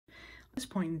At this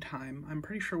point in time, I'm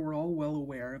pretty sure we're all well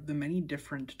aware of the many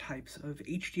different types of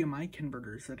HDMI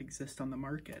converters that exist on the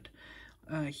market.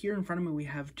 Here in front of me we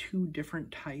have two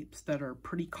different types that are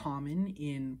pretty common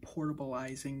in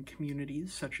portabilizing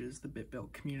communities such as the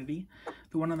BitBuilt community.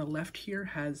 The one on the left here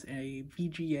has a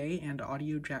VGA and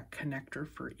audio jack connector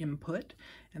for input,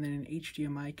 and then an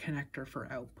HDMI connector for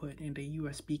output and a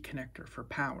USB connector for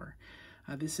power.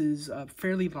 This is a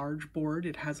fairly large board.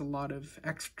 It has a lot of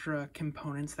extra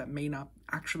components that may not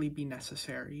actually be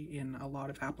necessary in a lot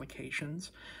of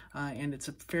applications, and it's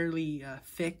a fairly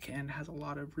thick and has a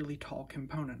lot of really tall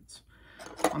components.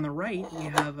 On the right, we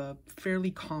have a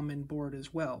fairly common board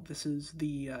as well. This is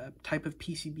the type of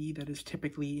PCB that is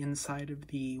typically inside of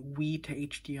the Wii to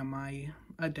HDMI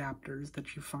adapters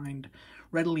that you find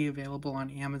readily available on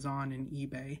Amazon and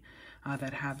eBay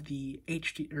that have the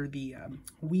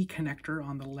Wii connector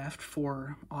on the left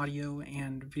for audio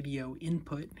and video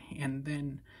input, and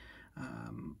then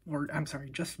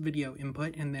just video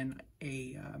input, and then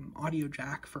a audio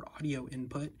jack for audio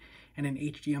input, and an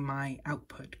HDMI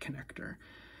output connector.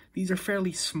 These are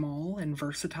fairly small and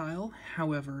versatile,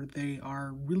 however, they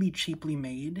are really cheaply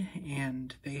made,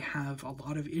 and they have a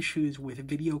lot of issues with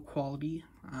video quality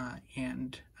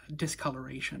and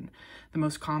discoloration. The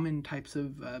most common types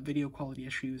of video quality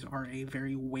issues are a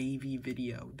very wavy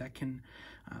video that can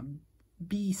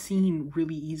be seen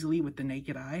really easily with the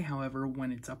naked eye. However,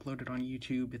 when it's uploaded on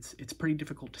YouTube, it's pretty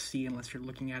difficult to see unless you're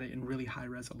looking at it in really high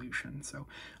resolution. So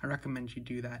I recommend you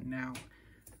do that now.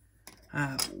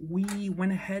 We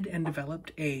went ahead and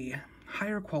developed a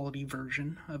higher quality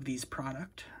version of these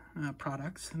products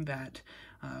that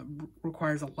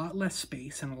requires a lot less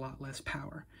space and a lot less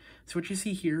power. So what you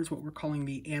see here is what we're calling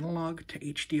the analog to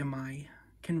HDMI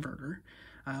converter.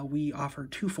 We offer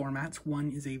two formats.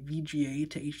 One is a VGA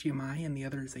to HDMI, and the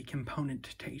other is a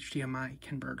component to HDMI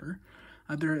converter.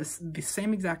 They're the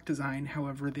same exact design,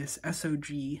 however, this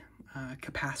SOG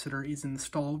capacitor is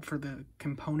installed for the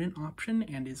component option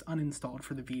and is uninstalled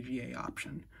for the VGA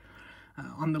option.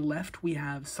 On the left, we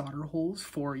have solder holes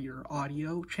for your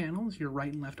audio channels, your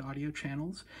right and left audio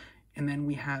channels, and then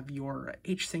we have your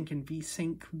H-Sync and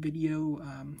V-Sync video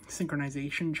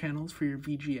synchronization channels for your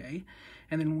VGA,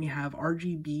 and then we have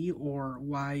RGB or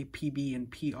YPB and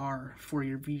PR for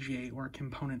your VGA or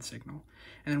component signal.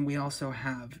 And then we also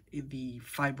have the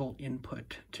 5-volt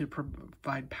input to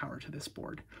provide power to this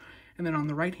board. And then on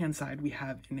the right-hand side, we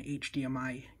have an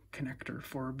HDMI connector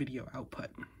for video output.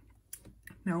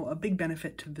 Now, a big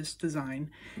benefit to this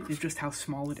design is just how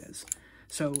small it is.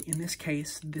 So in this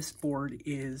case, this board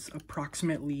is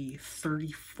approximately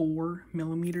 34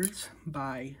 millimeters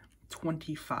by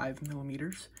 25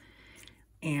 millimeters.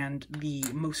 And the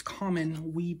most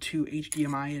common Wii to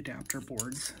HDMI adapter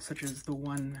boards, such as the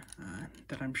one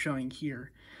that I'm showing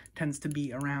here, tends to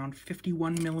be around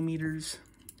 51 millimeters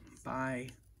by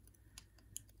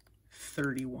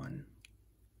 31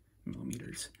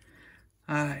 millimeters.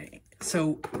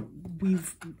 So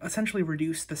we've essentially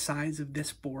reduced the size of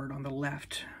this board on the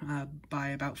left by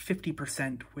about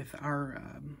 50% with our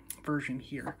version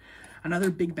here.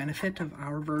 Another big benefit of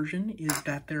our version is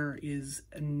that there is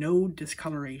no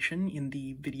discoloration in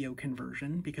the video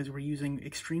conversion because we're using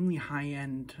extremely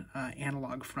high-end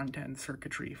analog front-end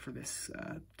circuitry for this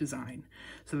design,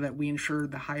 so that we ensure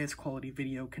the highest quality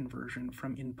video conversion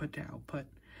from input to output.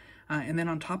 And then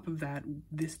on top of that,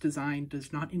 this design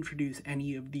does not introduce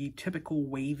any of the typical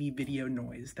wavy video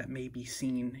noise that may be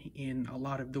seen in a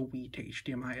lot of the Wii to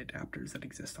HDMI adapters that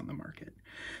exist on the market.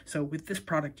 So with this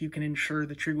product, you can ensure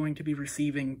that you're going to be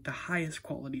receiving the highest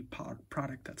quality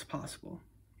product that's possible.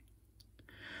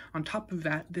 On top of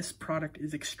that, this product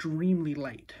is extremely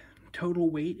light. Total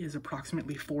weight is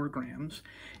approximately 4 grams,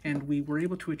 and we were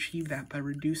able to achieve that by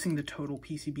reducing the total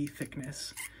PCB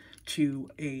thickness to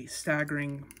a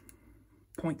staggering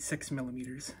 0.6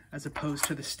 millimeters, as opposed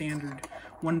to the standard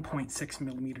 1.6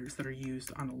 millimeters that are used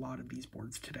on a lot of these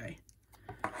boards today.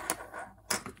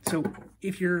 So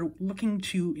if you're looking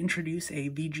to introduce a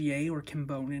VGA or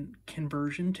component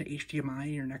conversion to HDMI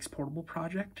in your next portable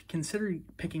project, consider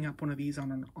picking up one of these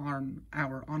on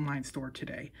our online store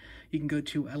today. You can go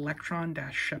to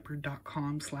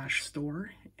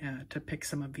electron-shepherd.com/store to pick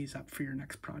some of these up for your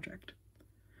next project.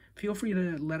 Feel free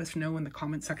to let us know in the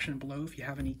comment section below if you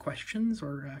have any questions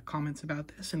or comments about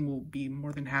this, and we'll be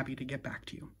more than happy to get back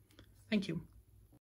to you. Thank you.